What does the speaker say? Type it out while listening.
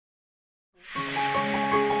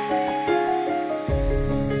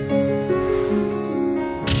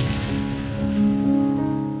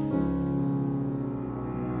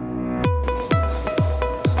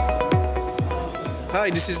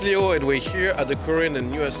this is Leo and we're here at the Korean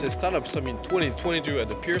and USA Startup Summit 2022 at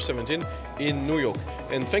the Pier 17 in New York.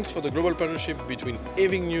 And thanks for the global partnership between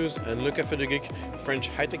Aving News and Le Café de Geek, French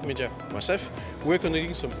high-tech media, myself. We're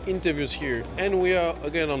conducting some interviews here and we are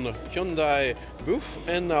again on the Hyundai booth,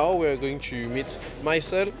 and now we're going to meet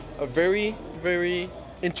Maisel, a very, very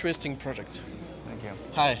interesting project. Thank you.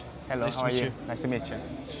 Hi. Hello, nice how to are meet you? Nice to meet you.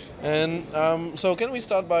 And so can we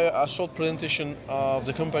start by a short presentation of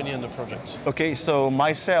the company and the project? Okay, so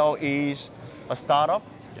Maisel is a startup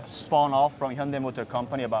spun off from Hyundai Motor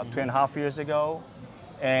Company about 2.5 years ago.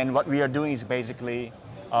 And what we are doing is basically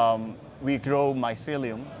we grow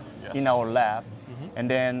mycelium in our lab. And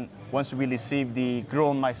then once we receive the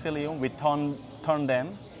grown mycelium, we turn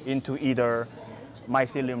them into either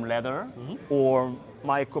mycelium leather or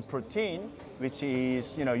mycoprotein, which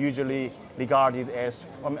is usually regarded as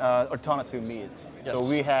alternative meat. So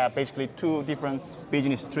we have basically two different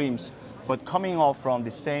business streams, but coming off from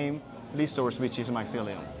the same resource, which is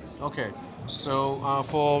mycelium. Okay, so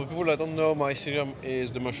for people that don't know, mycelium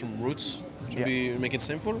is the mushroom roots, make it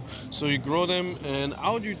simple. So you grow them, and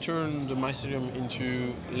how do you turn the mycelium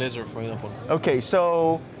into leather, for example?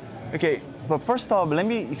 Okay, but first off, let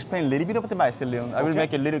me explain a little bit about the mycelium. I will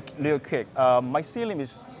make it a little quick. Mycelium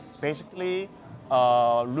is basically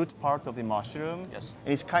root part of the mushroom. Yes.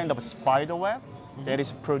 And it's kind of a spider web that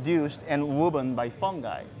is produced and woven by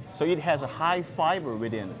fungi. So it has a high fiber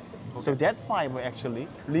within. So that fiber actually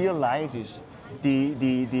realizes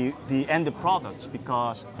the end products,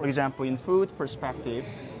 because, for example, in food perspective,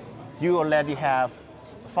 you already have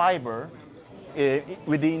fiber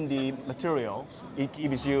within the material. It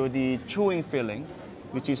gives you the chewing feeling,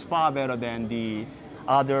 which is far better than the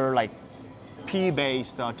other like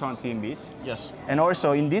pea-based alternative meat. Yes. And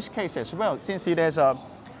also in this case as well, since it has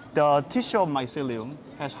the tissue of mycelium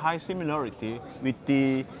has high similarity with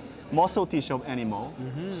the muscle tissue of animal,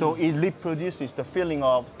 so it reproduces the feeling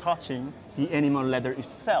of touching the animal leather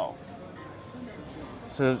itself.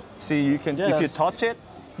 So see, you can if you touch it,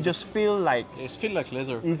 you just feel like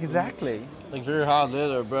leather. Exactly. Like very hard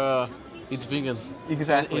leather, but it's vegan.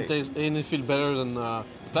 Exactly. And it tastes, and it feels better than the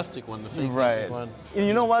plastic one, the fake plastic one. And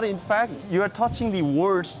you know what? In fact, you are touching the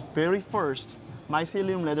world's very first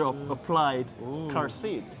mycelium leather applied car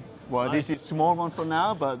seat. Well, this is a small one for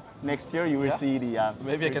now, but next year you will see the...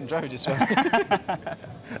 Maybe I can drive this one.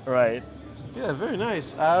 Right. Yeah, very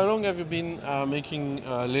nice. How long have you been making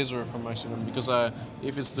laser from mycelium? Because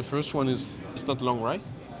if it's the first one, it's not long, right?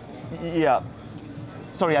 Yeah.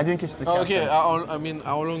 Sorry, I didn't catch the question. Okay, I mean,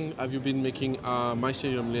 how long have you been making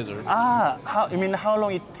mycelium laser? How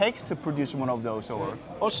long it takes to produce one of those, or?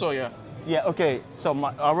 Also, yeah. Yeah, okay. So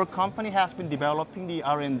our company has been developing the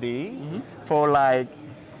R&D for like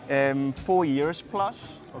 4 years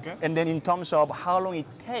plus. Okay. And then in terms of how long it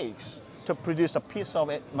takes to produce a piece of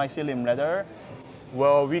mycelium leather,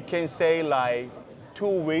 well, we can say like 2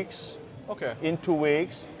 weeks. Okay. In 2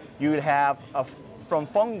 weeks, you will have from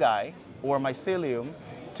fungi or mycelium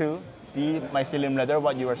to the mycelium leather,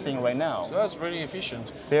 what you are seeing right now. So that's really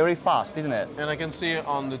efficient. Very fast, isn't it? And I can see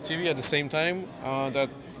on the TV at the same time that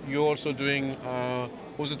you're also doing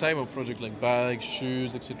all the type of product like bags,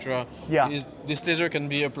 shoes, etc. Yeah. This laser can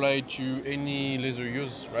be applied to any laser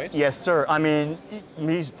use, right? Yes, sir. I mean, it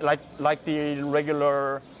means like the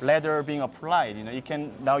regular leather being applied. You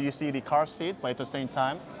can now you see the car seat, but at the same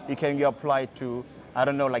time, it can be applied to, I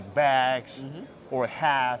don't know, like bags or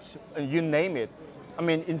hats, you name it. I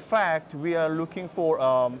mean, in fact, we are looking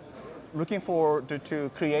forward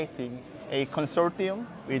to creating a consortium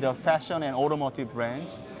with the fashion and automotive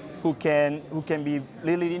brands who can be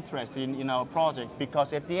really interested in our project,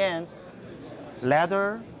 because at the end,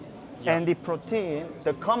 leather and the protein,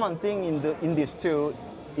 the common thing in these two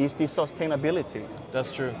is the sustainability.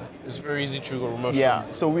 That's true. It's very easy to grow mushroom.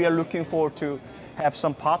 Yeah, so we are looking forward to have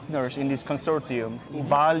some partners in this consortium who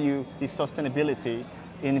value the sustainability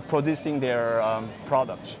in producing their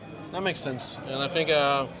products. That makes sense, and I think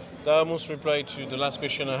that almost replied to the last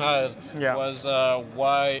question I had was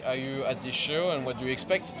why are you at this show and what do you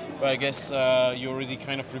expect? But I guess you already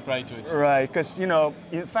kind of replied to it. Right, because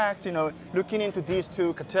in fact, looking into these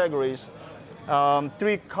two categories,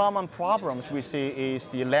 3 common problems we see is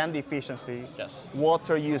the land efficiency,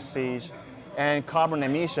 water usage, and carbon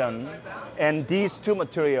emission. And these two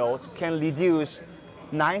materials can reduce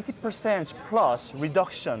 90% plus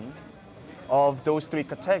reduction of those 3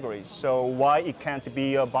 categories. So why it can't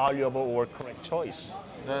be a valuable or correct choice?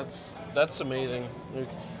 That's amazing.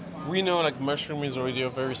 We know like mushroom is already a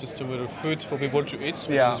very sustainable food for people to eat.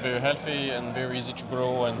 So it's very healthy and very easy to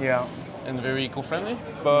grow. And and very eco-friendly,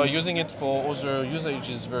 but using it for other usage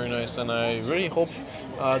is very nice, and I really hope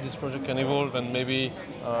this project can evolve and maybe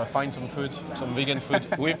find some food, some vegan food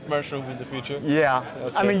with mushroom in the future. Yeah,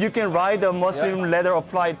 Okay. I mean you can ride a mushroom leather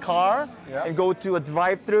applied car Yeah. and go to a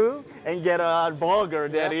drive-through and get a burger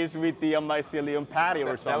that Yeah. is with the mycelium patty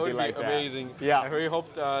or That something would be like that. amazing. Yeah. I really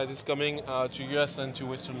hope this coming to US and to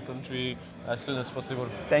Western country as soon as possible.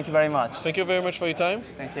 Thank you very much. Thank you very much for your time.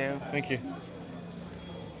 Thank you. Thank you.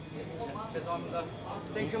 죄송합니다.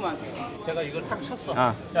 땡큐만. 제가 이걸 딱 쳤어.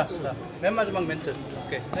 아. 자, 맨 마지막 멘트.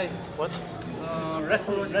 오케이. Hey, What?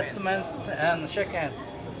 rest ment and shake hand.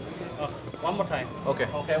 One more time. Okay.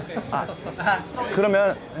 오케이. Sorry.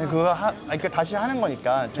 그러면 그거 다시 하는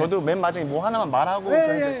거니까 저도 맨 마지막에 뭐 하나만 말하고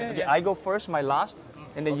예. I go first, my last,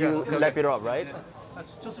 and then you okay. wrap it up, right?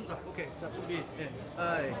 좋습니다. 오케이. 자, 준비. 예.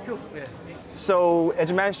 큐. 예. So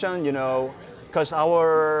as mentioned, because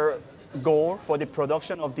our goal for the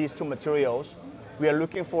production of these two materials, we are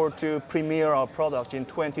looking forward to premiere our products in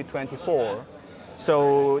 2024.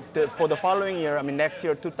 So for the following year, I mean next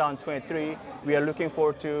year, 2023, we are looking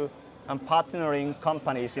forward to partnering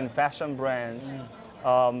companies in fashion brands.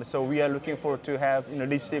 So we are looking forward to have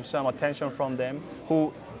receive some attention from them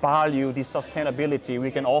who value the sustainability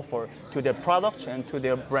we can offer to their products and to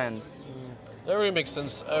their brand. That really makes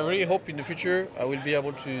sense. I really hope in the future I will be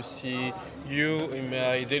able to see you in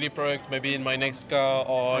my daily product, maybe in my next car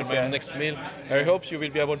or in my Okay. next meal. I hope you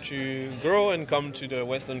will be able to grow and come to the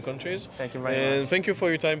Western countries. Thank you very and much. thank you for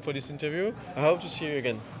your time for this interview. I hope to see you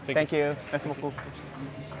again. Thank you. Merci beaucoup.